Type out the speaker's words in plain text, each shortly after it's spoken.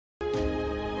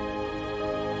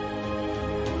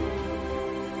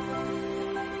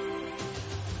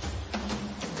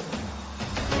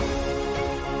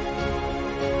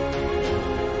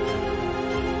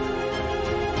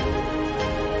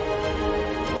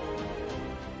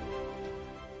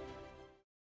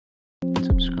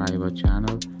subscribe our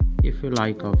channel. If you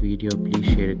like our video, please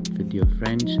share it with your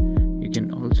friends. You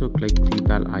can also click the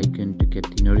bell icon to get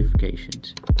the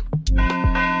notifications.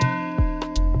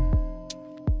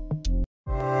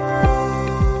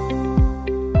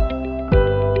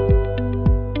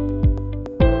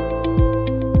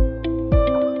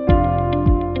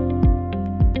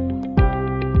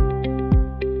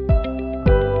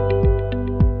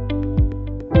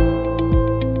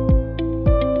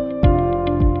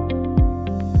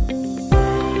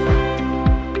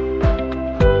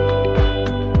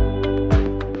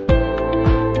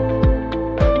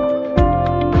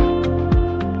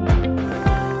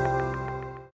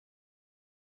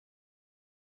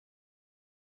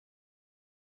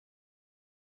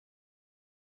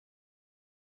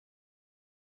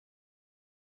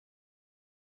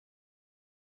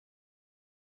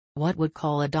 What would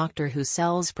call a doctor who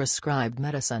sells prescribed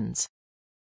medicines?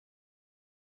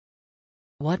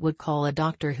 What would call a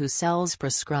doctor who sells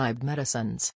prescribed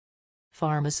medicines?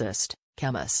 Pharmacist,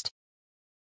 chemist.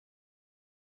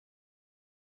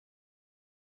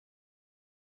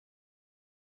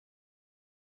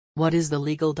 What is the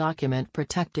legal document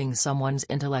protecting someone's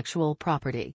intellectual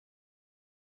property?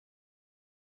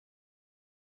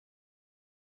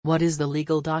 What is the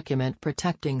legal document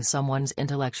protecting someone's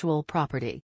intellectual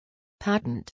property?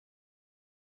 Patent.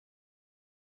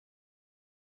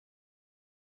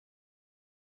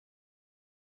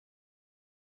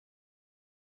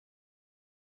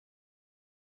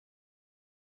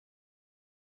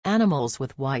 Animals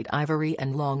with white ivory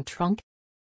and long trunk.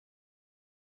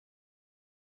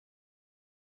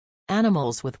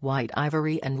 Animals with white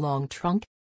ivory and long trunk.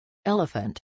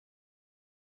 Elephant.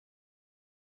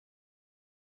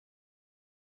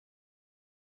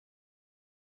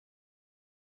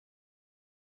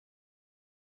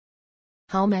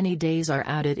 How many days are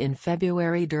added in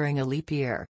February during a leap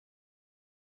year?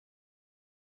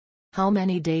 How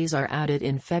many days are added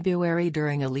in February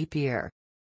during a leap year?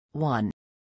 1.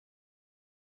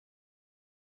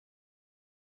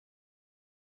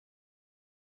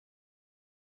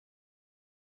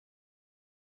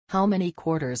 How many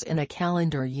quarters in a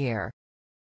calendar year?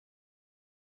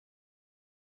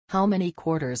 How many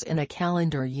quarters in a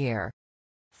calendar year?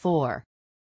 4.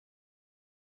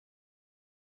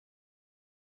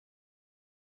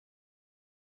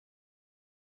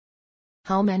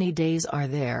 How many days are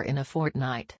there in a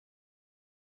fortnight?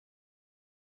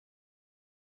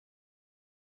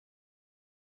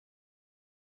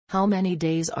 How many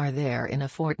days are there in a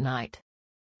fortnight?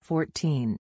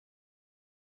 14.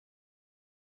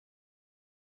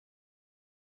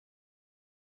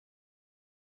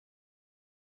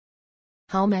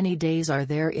 How many days are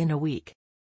there in a week?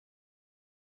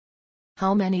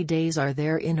 How many days are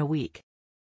there in a week?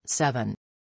 7.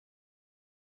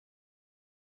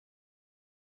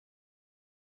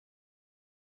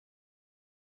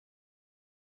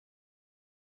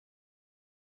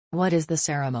 What is the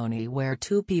ceremony where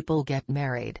two people get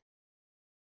married?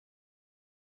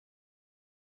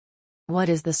 What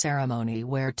is the ceremony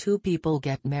where two people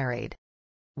get married?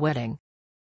 Wedding.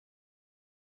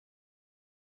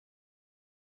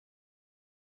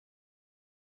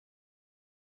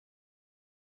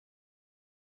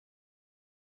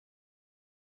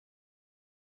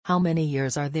 How many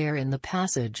years are there in the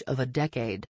passage of a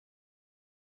decade?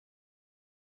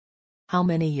 How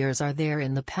many years are there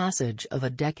in the passage of a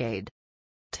decade?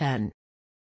 10.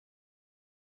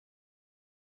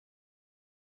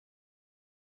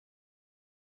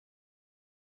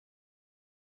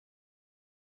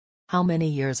 How many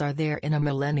years are there in a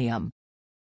millennium?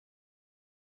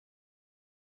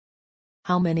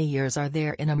 How many years are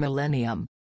there in a millennium?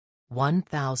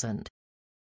 1,000.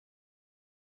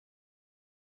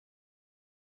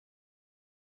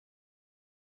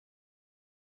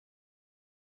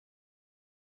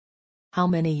 How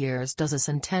many years does a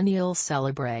centennial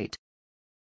celebrate?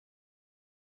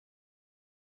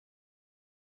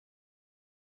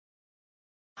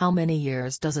 How many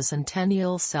years does a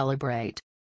centennial celebrate?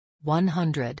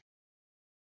 100.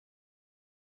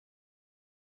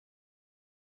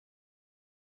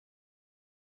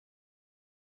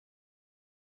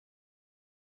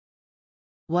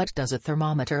 What does a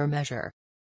thermometer measure?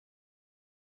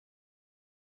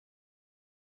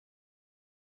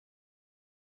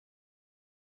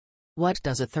 What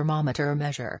does a thermometer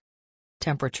measure?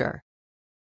 Temperature.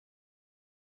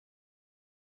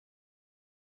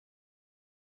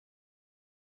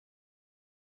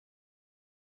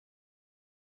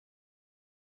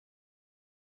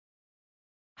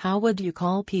 How would you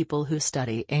call people who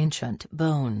study ancient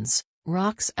bones,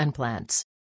 rocks and plants?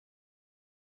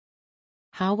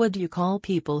 How would you call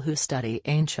people who study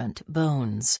ancient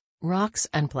bones, rocks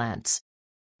and plants?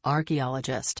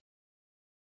 Archaeologist.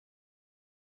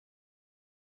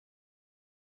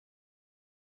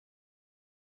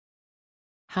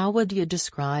 How would you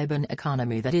describe an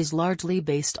economy that is largely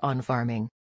based on farming?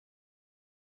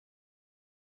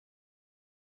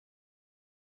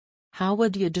 How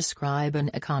would you describe an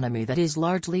economy that is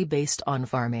largely based on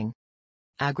farming?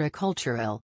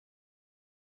 Agricultural.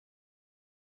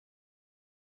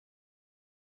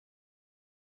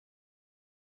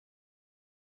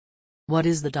 What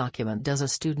is the document does a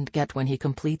student get when he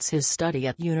completes his study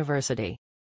at university?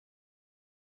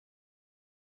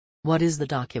 What is the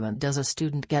document does a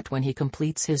student get when he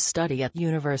completes his study at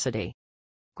university?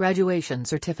 Graduation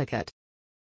certificate.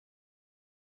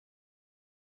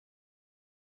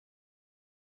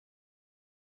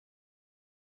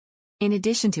 In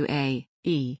addition to A,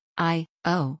 E, I,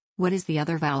 O, what is the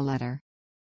other vowel letter?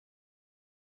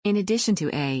 In addition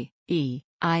to A, E,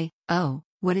 I, O,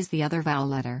 what is the other vowel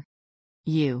letter?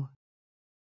 U.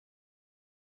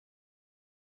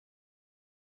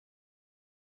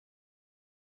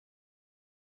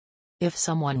 If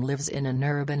someone lives in an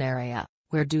urban area,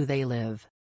 where do they live?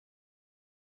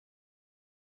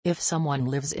 If someone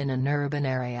lives in an urban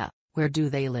area, where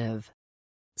do they live?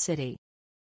 City.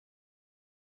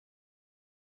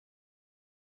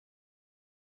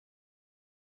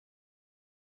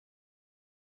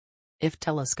 If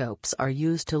telescopes are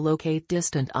used to locate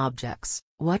distant objects,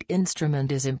 what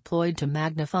instrument is employed to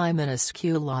magnify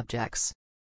minuscule objects?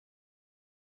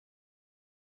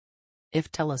 If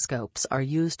telescopes are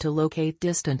used to locate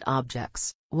distant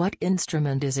objects, what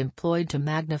instrument is employed to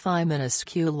magnify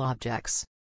minuscule objects?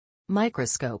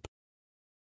 Microscope.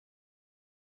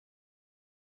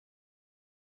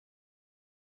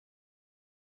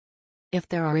 If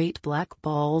there are 8 black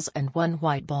balls and 1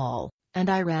 white ball, and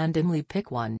I randomly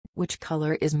pick one, which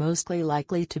color is mostly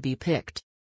likely to be picked?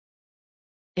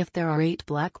 If there are 8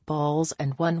 black balls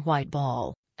and 1 white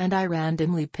ball, and I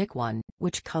randomly pick one,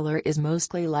 which color is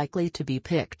mostly likely to be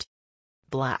picked?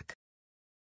 Black.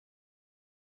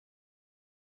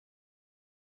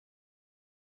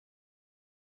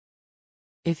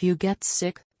 If you get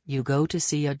sick, you go to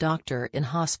see a doctor in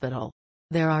hospital.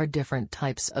 There are different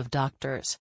types of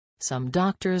doctors. Some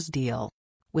doctors deal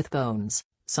with bones,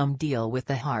 some deal with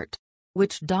the heart.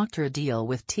 Which doctor deal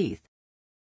with teeth?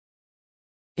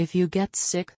 If you get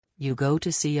sick, you go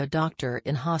to see a doctor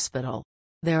in hospital.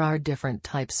 There are different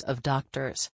types of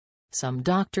doctors. Some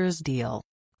doctors deal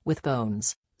with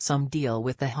bones, some deal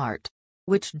with the heart.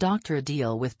 Which doctor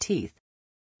deal with teeth?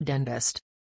 Dentist.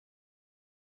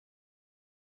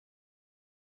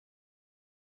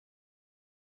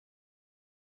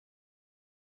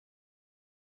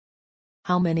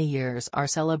 How many years are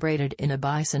celebrated in a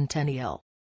bicentennial?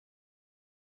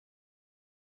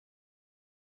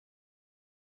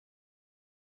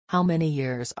 How many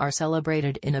years are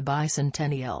celebrated in a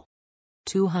bicentennial?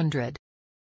 200.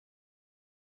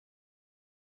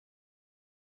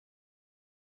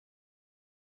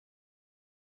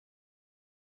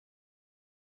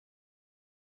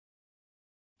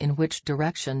 In which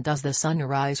direction does the sun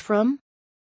rise from?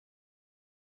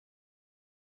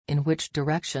 In which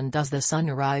direction does the sun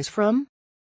rise from?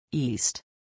 East.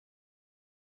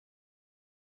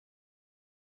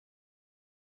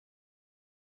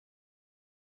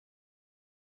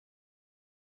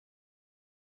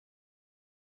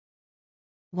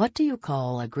 What do you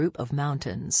call a group of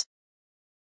mountains?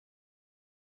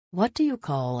 What do you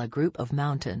call a group of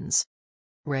mountains?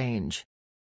 Range.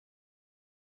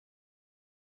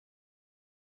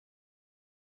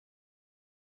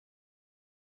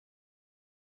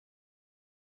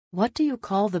 What do you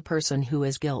call the person who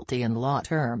is guilty in law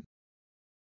term?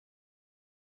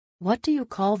 What do you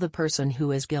call the person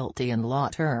who is guilty in law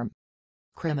term?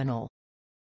 Criminal.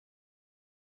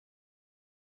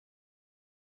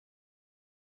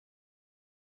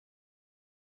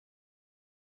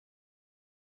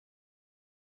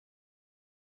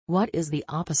 What is the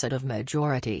opposite of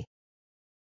majority?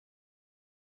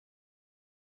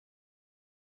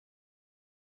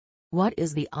 What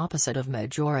is the opposite of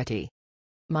majority?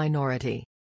 Minority.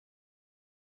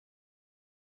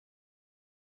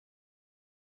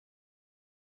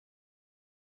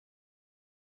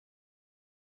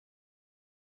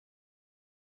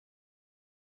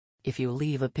 If you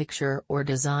leave a picture or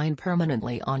design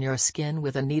permanently on your skin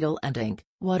with a needle and ink,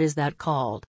 what is that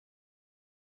called?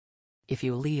 If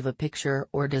you leave a picture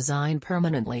or design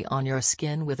permanently on your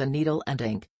skin with a needle and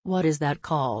ink, what is that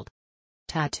called?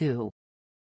 Tattoo.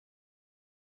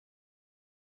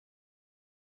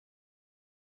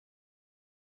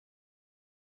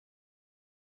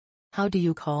 How do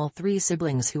you call three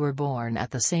siblings who were born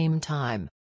at the same time?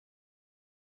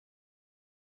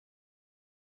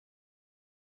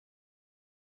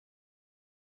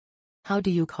 How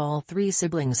do you call three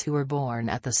siblings who were born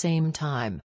at the same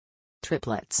time?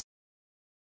 Triplets.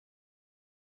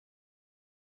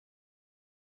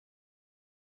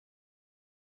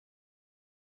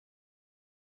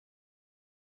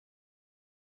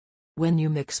 When you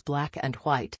mix black and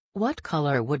white, what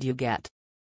color would you get?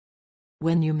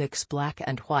 When you mix black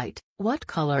and white, what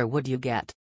color would you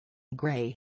get?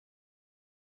 Gray.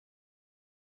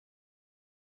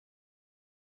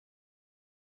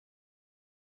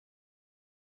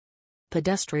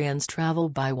 Pedestrians travel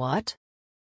by what?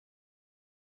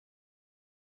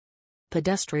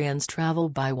 Pedestrians travel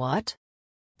by what?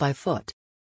 By foot.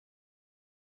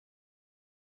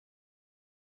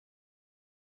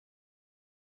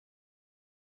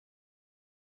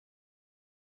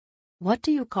 What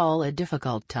do you call a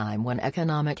difficult time when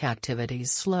economic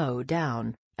activities slow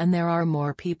down, and there are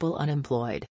more people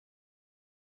unemployed?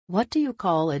 What do you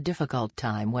call a difficult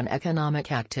time when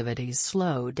economic activities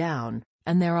slow down,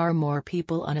 and there are more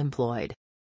people unemployed?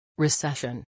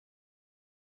 Recession.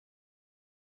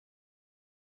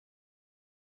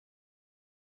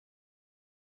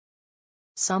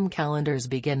 Some calendars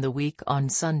begin the week on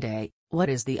Sunday. What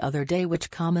is the other day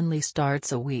which commonly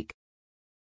starts a week?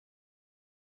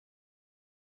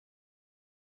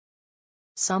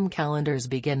 Some calendars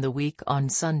begin the week on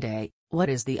Sunday. What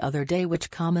is the other day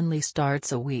which commonly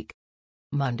starts a week?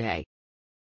 Monday.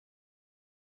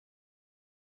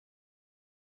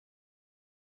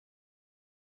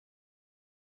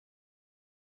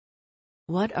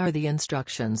 What are the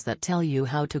instructions that tell you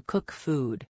how to cook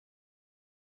food?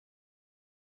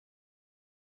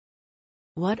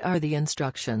 What are the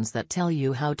instructions that tell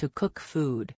you how to cook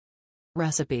food?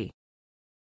 Recipe.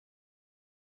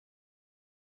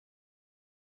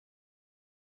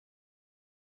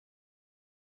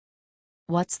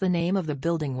 What's the name of the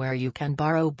building where you can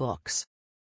borrow books?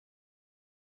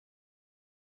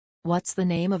 What's the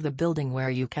name of the building where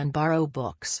you can borrow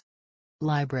books?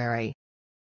 Library.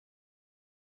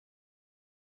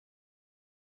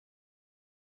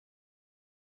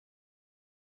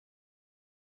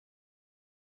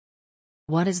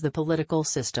 What is the political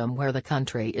system where the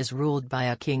country is ruled by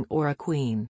a king or a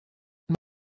queen?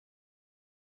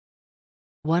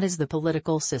 What is the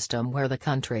political system where the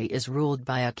country is ruled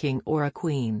by a king or a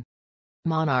queen?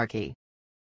 Monarchy.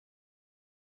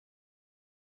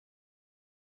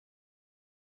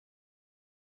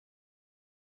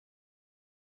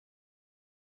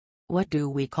 What do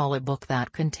we call a book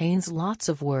that contains lots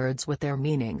of words with their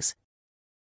meanings?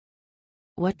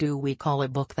 What do we call a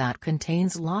book that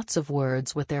contains lots of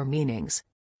words with their meanings?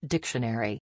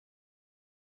 Dictionary.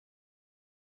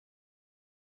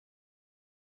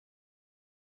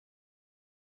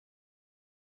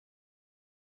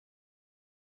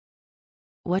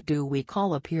 What do we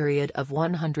call a period of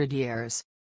 100 years?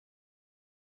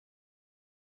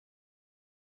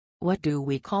 What do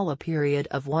we call a period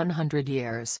of 100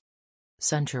 years?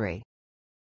 Century.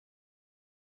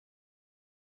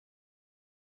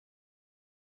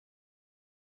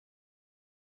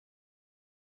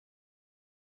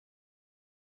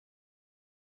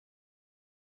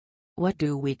 What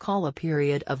do we call a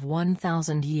period of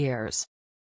 1,000 years?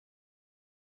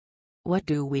 What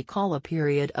do we call a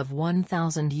period of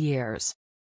 1,000 years?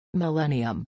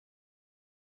 Millennium.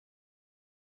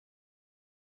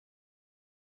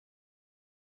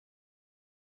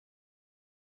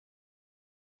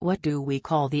 What do we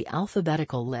call the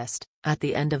alphabetical list at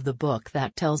the end of the book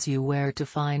that tells you where to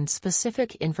find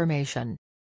specific information?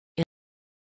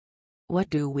 What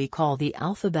do we call the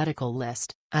alphabetical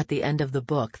list at the end of the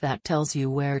book that tells you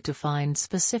where to find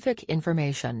specific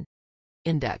information?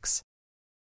 Index.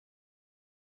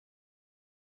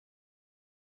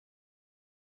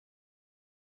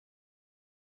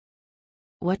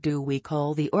 What do we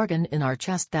call the organ in our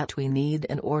chest that we need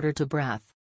in order to breathe?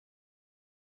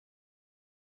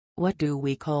 What do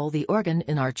we call the organ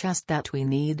in our chest that we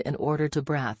need in order to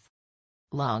breathe?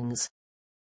 Lungs.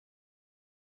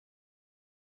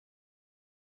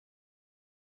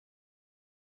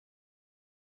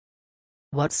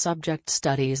 What subject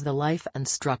studies the life and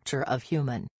structure of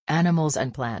human, animals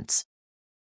and plants?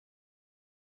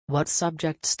 What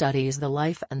subject studies the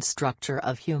life and structure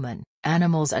of human,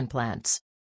 animals and plants?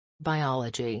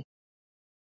 Biology.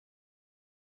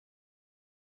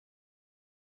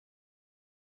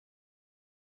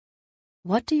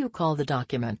 What do you call the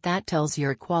document that tells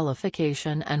your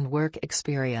qualification and work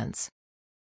experience?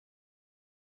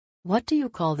 What do you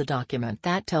call the document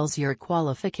that tells your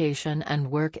qualification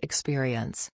and work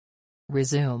experience?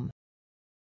 Resume.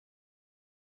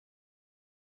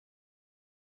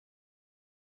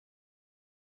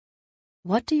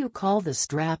 What do you call the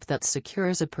strap that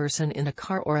secures a person in a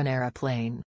car or an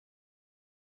airplane?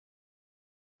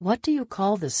 What do you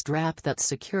call the strap that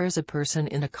secures a person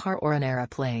in a car or an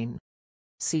airplane?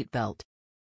 Seatbelt.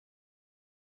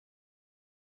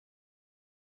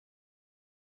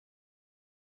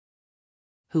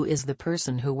 Who is the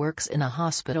person who works in a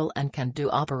hospital and can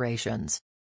do operations?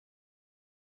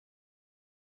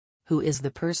 Who is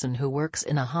the person who works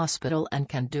in a hospital and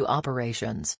can do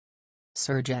operations?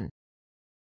 Surgeon.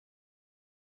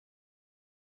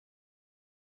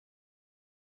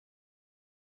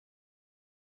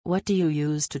 What do you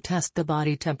use to test the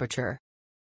body temperature?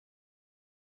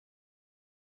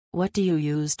 What do you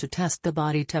use to test the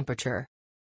body temperature?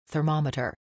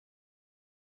 Thermometer.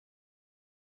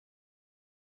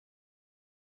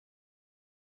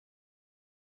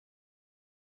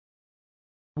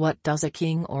 What does a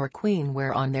king or queen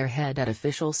wear on their head at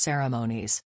official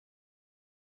ceremonies?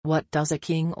 What does a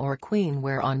king or queen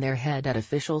wear on their head at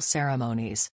official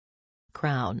ceremonies?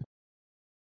 Crown.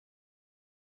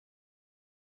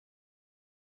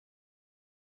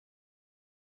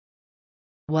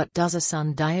 What does a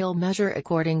sundial measure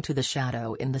according to the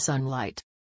shadow in the sunlight?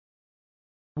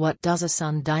 What does a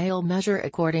sundial measure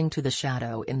according to the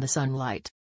shadow in the sunlight?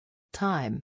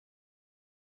 Time.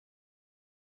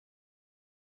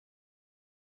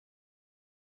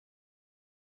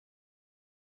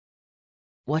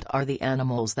 What are the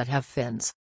animals that have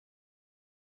fins?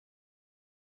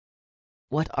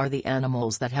 What are the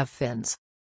animals that have fins?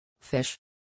 Fish.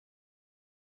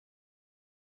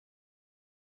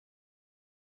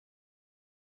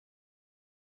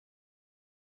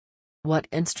 What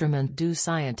instrument do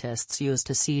scientists use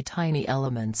to see tiny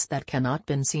elements that cannot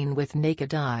be seen with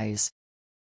naked eyes?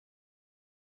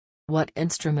 What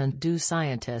instrument do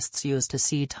scientists use to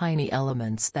see tiny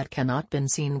elements that cannot be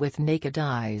seen with naked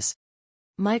eyes?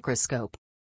 Microscope.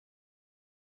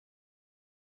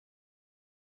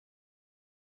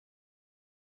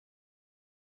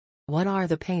 What are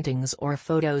the paintings or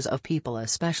photos of people,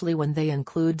 especially when they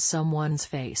include someone's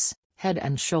face, head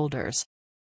and shoulders?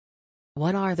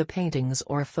 What are the paintings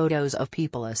or photos of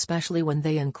people, especially when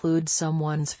they include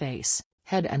someone's face,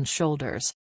 head and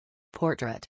shoulders?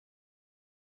 Portrait.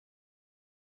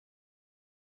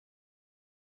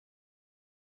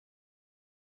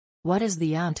 What is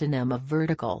the antonym of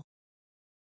vertical?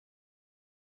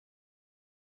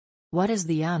 What is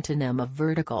the antonym of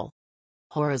vertical?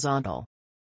 Horizontal.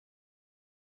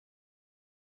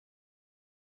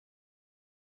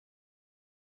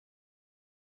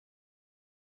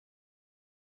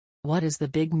 What is the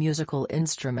big musical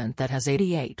instrument that has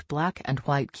 88 black and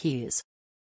white keys?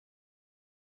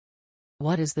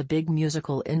 What is the big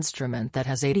musical instrument that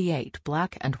has 88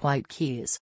 black and white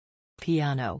keys?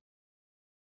 Piano.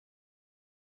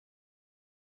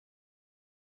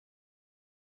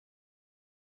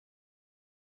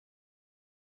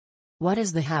 What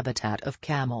is the habitat of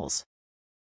camels?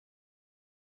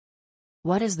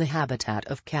 What is the habitat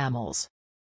of camels?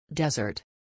 Desert.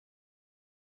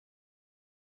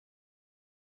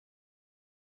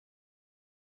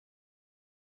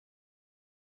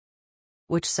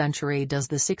 Which century does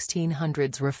the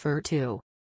 1600s refer to?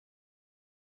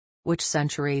 Which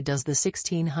century does the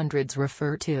 1600s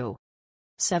refer to?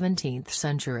 17th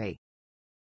century.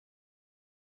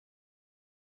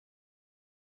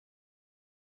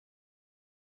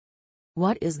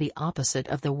 What is the opposite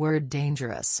of the word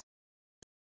dangerous?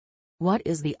 What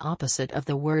is the opposite of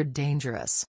the word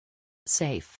dangerous?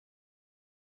 Safe.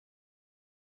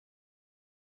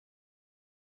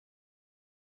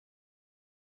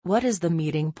 What is the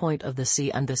meeting point of the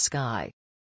sea and the sky?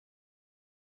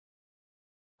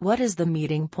 What is the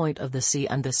meeting point of the sea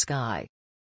and the sky?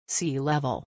 Sea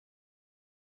level.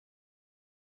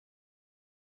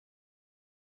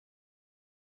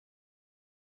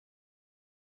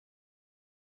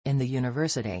 In the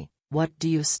university, what do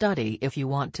you study if you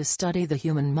want to study the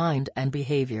human mind and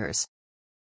behaviors?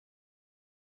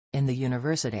 In the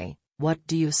university, what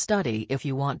do you study if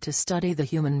you want to study the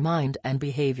human mind and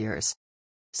behaviors?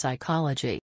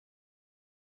 Psychology.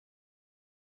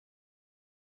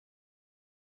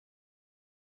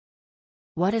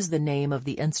 What is the name of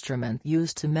the instrument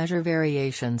used to measure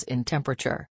variations in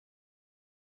temperature?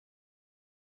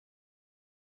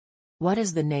 What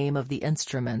is the name of the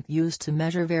instrument used to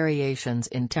measure variations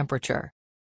in temperature?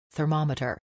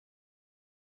 Thermometer.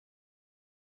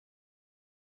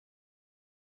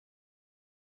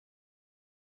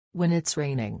 When it's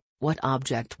raining, what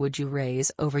object would you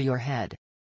raise over your head?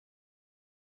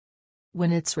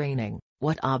 When it's raining,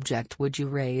 what object would you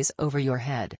raise over your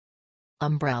head?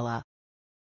 Umbrella.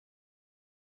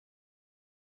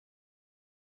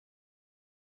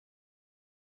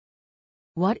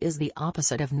 What is the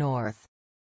opposite of north?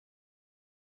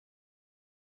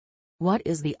 What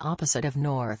is the opposite of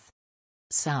north?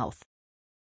 South.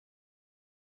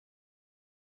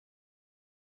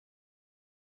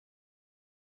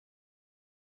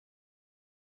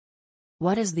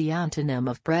 What is the antonym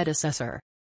of predecessor?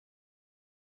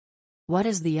 What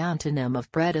is the antonym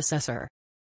of predecessor?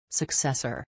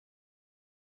 Successor.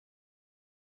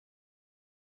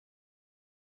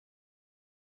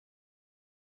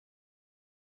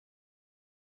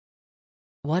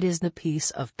 What is the piece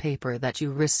of paper that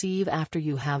you receive after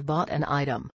you have bought an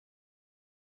item?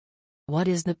 What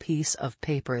is the piece of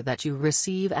paper that you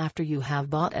receive after you have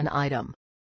bought an item?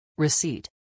 Receipt.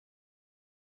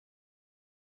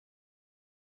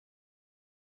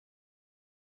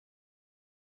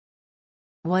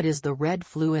 What is the red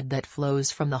fluid that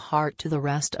flows from the heart to the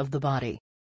rest of the body?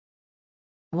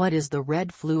 What is the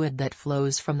red fluid that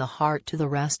flows from the heart to the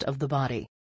rest of the body?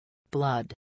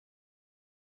 Blood.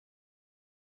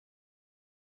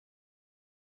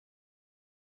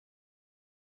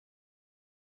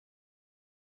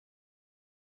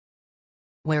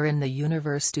 Where in the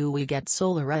universe do we get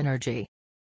solar energy?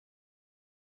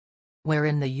 Where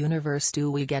in the universe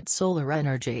do we get solar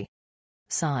energy?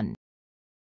 Sun.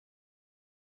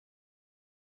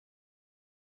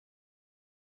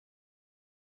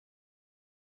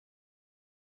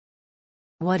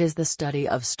 What is the study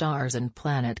of stars and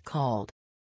planet called?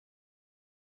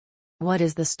 What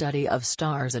is the study of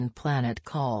stars and planet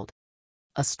called?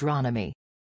 Astronomy.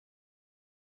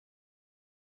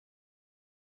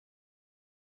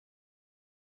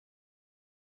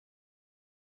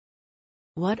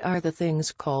 What are the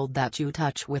things called that you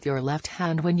touch with your left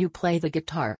hand when you play the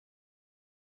guitar?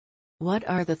 What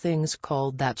are the things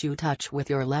called that you touch with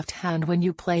your left hand when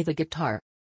you play the guitar?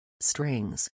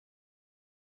 Strings.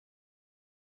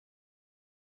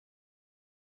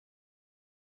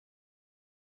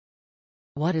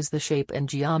 What is the shape in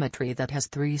geometry that has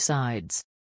three sides?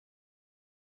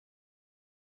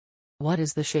 What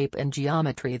is the shape in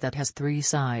geometry that has three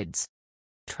sides?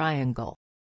 Triangle.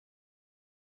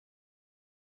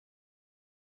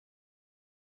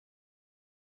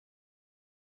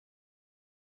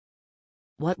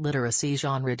 What literacy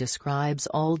genre describes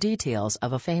all details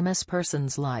of a famous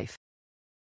person's life?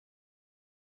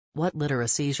 What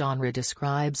literacy genre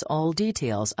describes all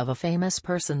details of a famous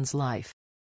person's life?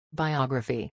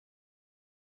 Biography.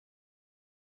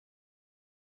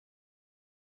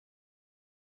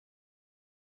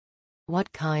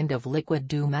 What kind of liquid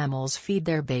do mammals feed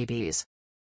their babies?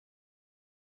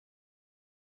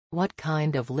 What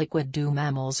kind of liquid do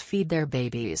mammals feed their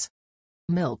babies?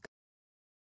 Milk.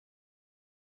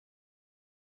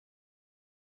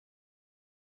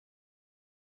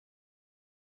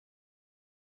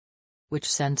 Which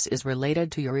sense is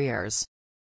related to your ears?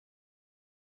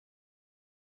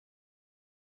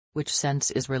 Which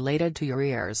sense is related to your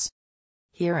ears?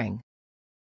 Hearing.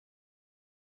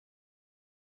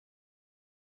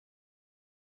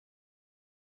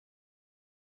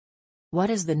 What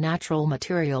is the natural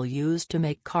material used to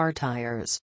make car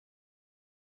tires?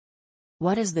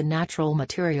 What is the natural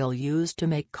material used to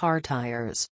make car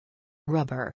tires?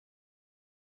 Rubber.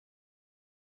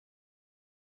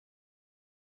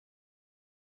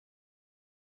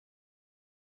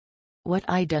 What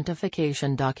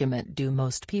identification document do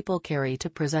most people carry to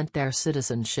present their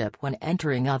citizenship when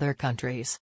entering other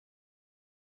countries?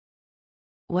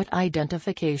 What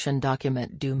identification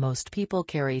document do most people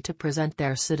carry to present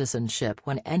their citizenship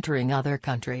when entering other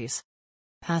countries?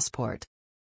 Passport.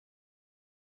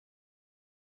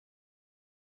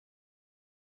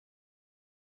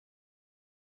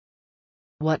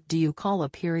 What do you call a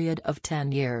period of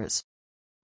 10 years?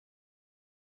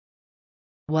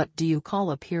 What do you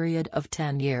call a period of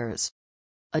 10 years?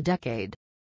 A decade.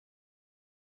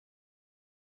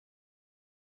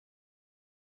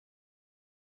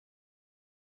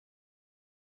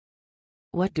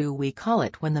 What do we call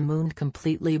it when the moon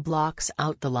completely blocks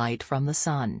out the light from the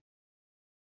sun?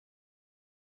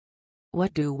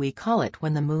 What do we call it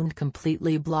when the moon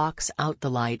completely blocks out the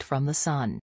light from the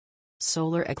sun?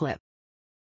 Solar eclipse.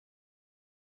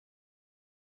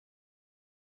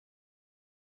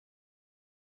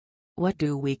 What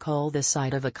do we call the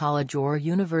site of a college or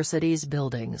university's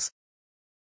buildings?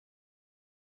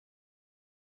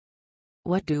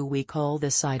 What do we call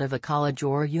the site of a college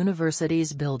or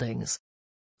university's buildings?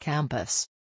 Campus.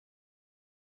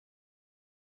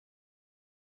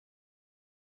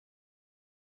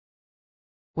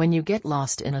 When you get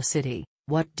lost in a city,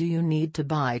 what do you need to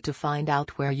buy to find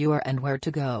out where you are and where to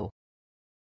go?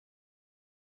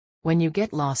 When you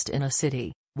get lost in a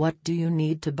city, what do you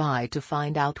need to buy to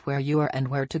find out where you are and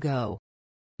where to go?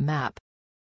 Map.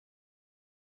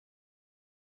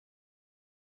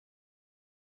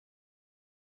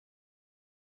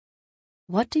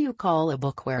 What do you call a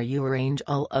book where you arrange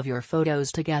all of your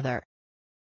photos together?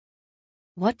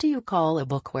 What do you call a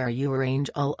book where you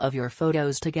arrange all of your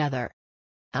photos together?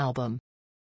 Album.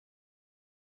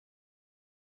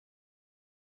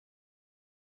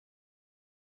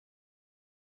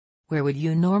 Where would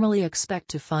you normally expect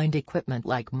to find equipment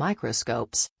like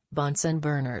microscopes, Bunsen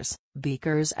burners,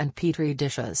 beakers and petri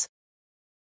dishes?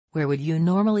 Where would you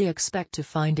normally expect to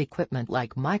find equipment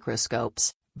like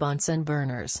microscopes, Bunsen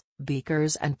burners,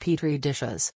 beakers and petri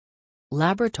dishes?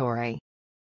 Laboratory.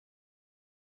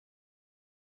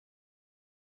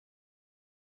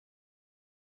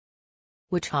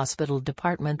 Which hospital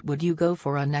department would you go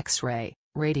for an X-ray,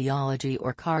 radiology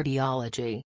or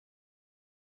cardiology?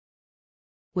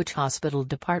 Which hospital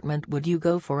department would you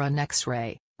go for an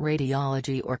X-ray,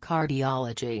 radiology or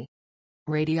cardiology?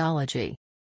 Radiology.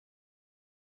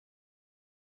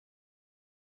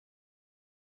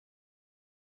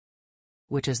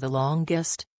 Which is the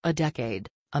longest, a decade,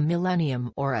 a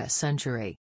millennium or a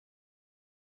century?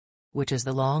 Which is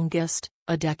the longest,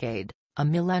 a decade, a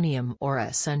millennium or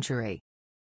a century?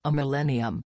 A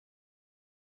millennium.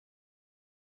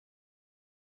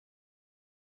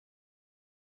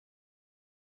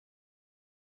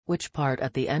 Which part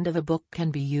at the end of a book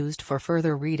can be used for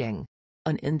further reading?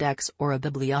 An index or a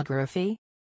bibliography?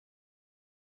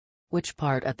 Which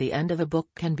part at the end of a book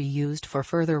can be used for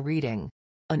further reading?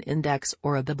 An index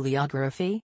or a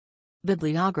bibliography?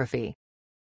 Bibliography.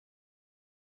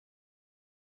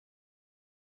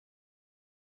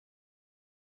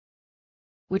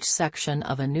 Which section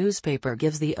of a newspaper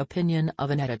gives the opinion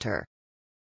of an editor?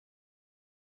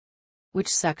 Which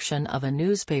section of a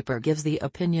newspaper gives the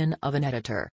opinion of an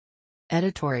editor?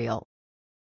 Editorial.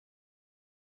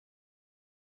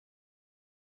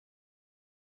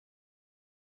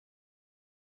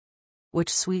 Which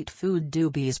sweet food do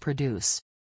bees produce?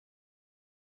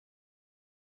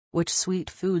 Which sweet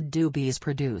food do bees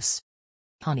produce?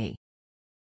 Honey.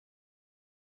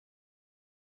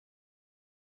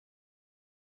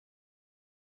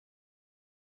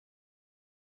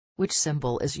 Which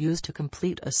symbol is used to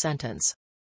complete a sentence?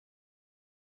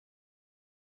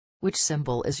 Which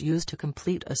symbol is used to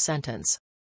complete a sentence?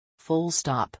 Full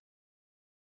stop.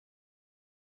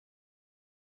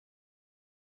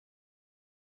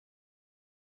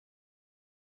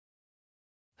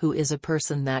 Who is a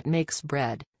person that makes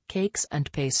bread, cakes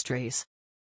and pastries?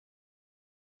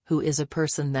 Who is a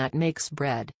person that makes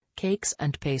bread, cakes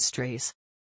and pastries?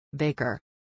 Baker.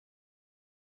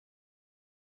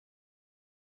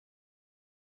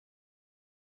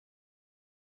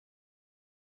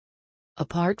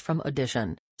 Apart from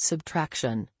addition,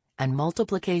 subtraction, and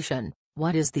multiplication,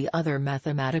 what is the other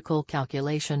mathematical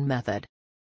calculation method?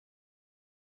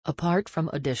 Apart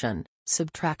from addition,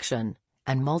 subtraction,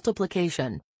 and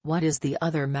multiplication, what is the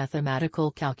other mathematical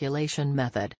calculation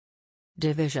method?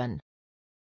 Division.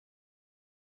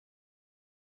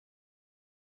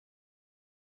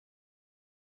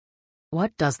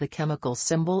 What does the chemical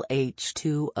symbol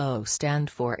H2O stand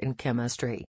for in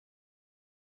chemistry?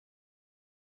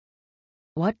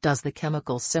 What does the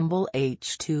chemical symbol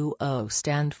H2O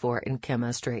stand for in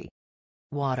chemistry?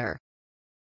 Water.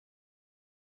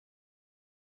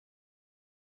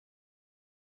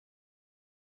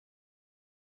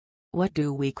 What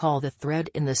do we call the thread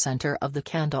in the center of the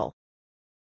candle?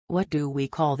 What do we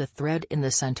call the thread in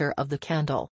the center of the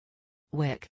candle?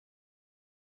 Wick.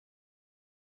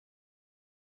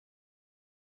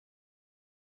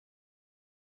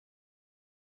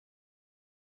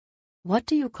 What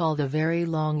do you call the very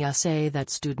long essay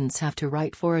that students have to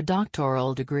write for a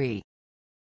doctoral degree?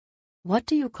 What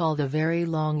do you call the very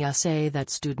long essay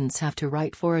that students have to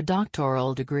write for a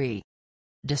doctoral degree?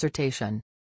 Dissertation.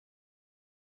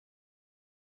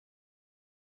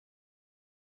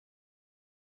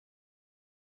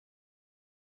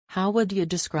 How would you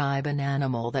describe an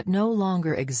animal that no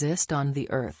longer exists on the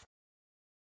earth?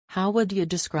 How would you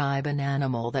describe an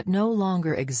animal that no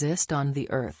longer exists on the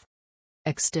earth?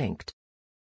 Extinct.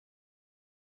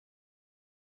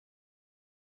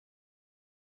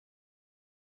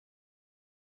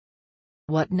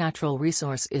 What natural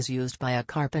resource is used by a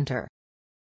carpenter?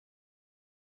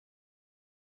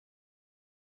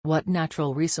 What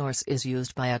natural resource is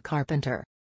used by a carpenter?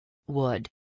 Wood.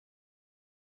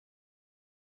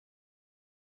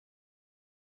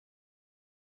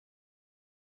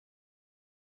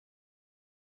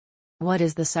 What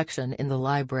is the section in the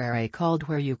library called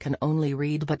where you can only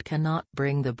read but cannot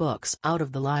bring the books out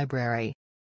of the library?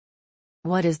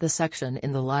 What is the section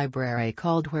in the library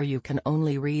called where you can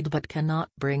only read but cannot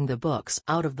bring the books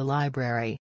out of the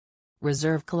library?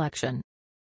 Reserve collection.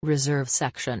 Reserve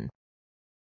section.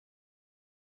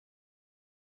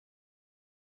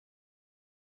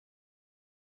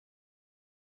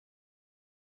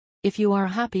 If you are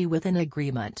happy with an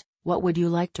agreement, what would you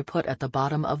like to put at the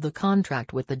bottom of the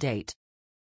contract with the date?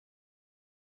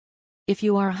 If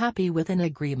you are happy with an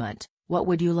agreement, what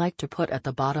would you like to put at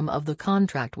the bottom of the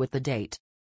contract with the date?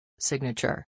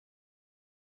 Signature.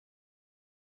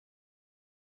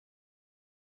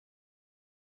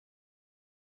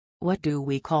 What do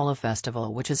we call a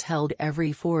festival which is held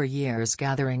every 4 years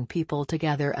gathering people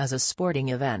together as a sporting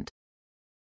event?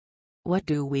 What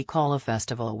do we call a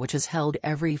festival which is held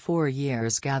every 4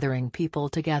 years gathering people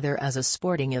together as a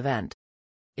sporting event?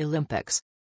 Olympics.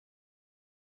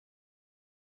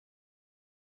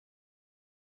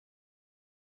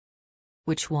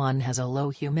 Which one has a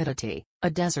low humidity, a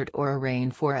desert or a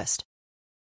rainforest?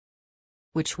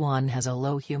 Which one has a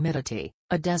low humidity,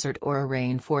 a desert or a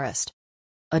rainforest?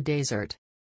 A desert.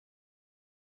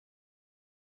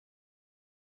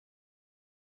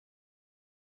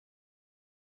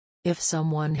 If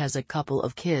someone has a couple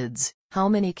of kids, how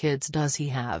many kids does he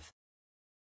have?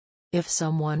 If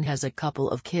someone has a couple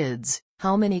of kids,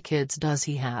 how many kids does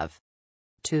he have?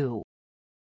 2.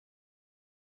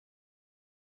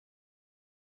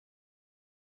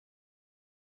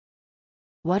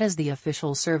 What is the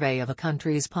official survey of a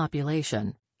country's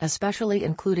population, especially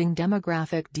including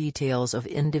demographic details of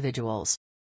individuals?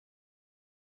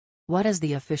 What is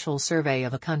the official survey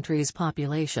of a country's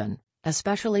population,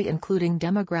 especially including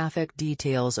demographic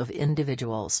details of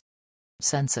individuals?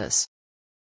 Census.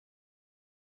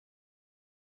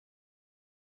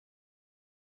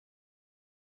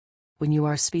 When you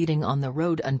are speeding on the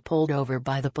road and pulled over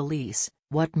by the police,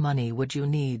 what money would you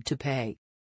need to pay?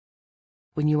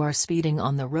 When you are speeding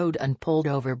on the road and pulled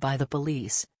over by the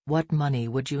police, what money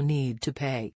would you need to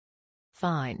pay?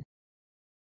 Fine.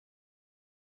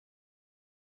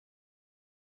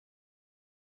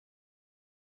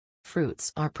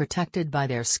 Fruits are protected by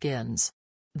their skins.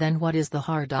 Then what is the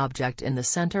hard object in the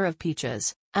center of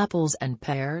peaches, apples and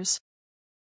pears?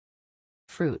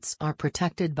 Fruits are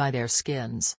protected by their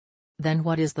skins. Then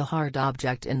what is the hard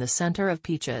object in the center of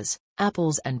peaches,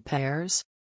 apples and pears?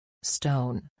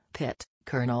 Stone, pit,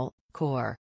 kernel,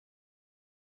 core.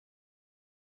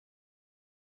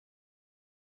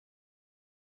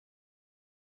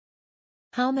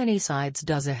 How many sides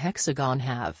does a hexagon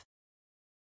have?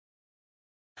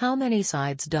 How many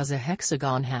sides does a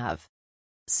hexagon have?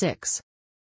 6.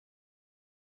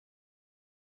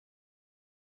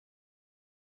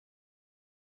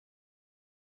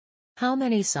 How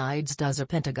many sides does a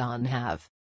pentagon have?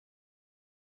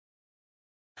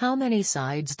 How many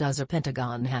sides does a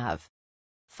pentagon have?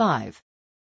 5.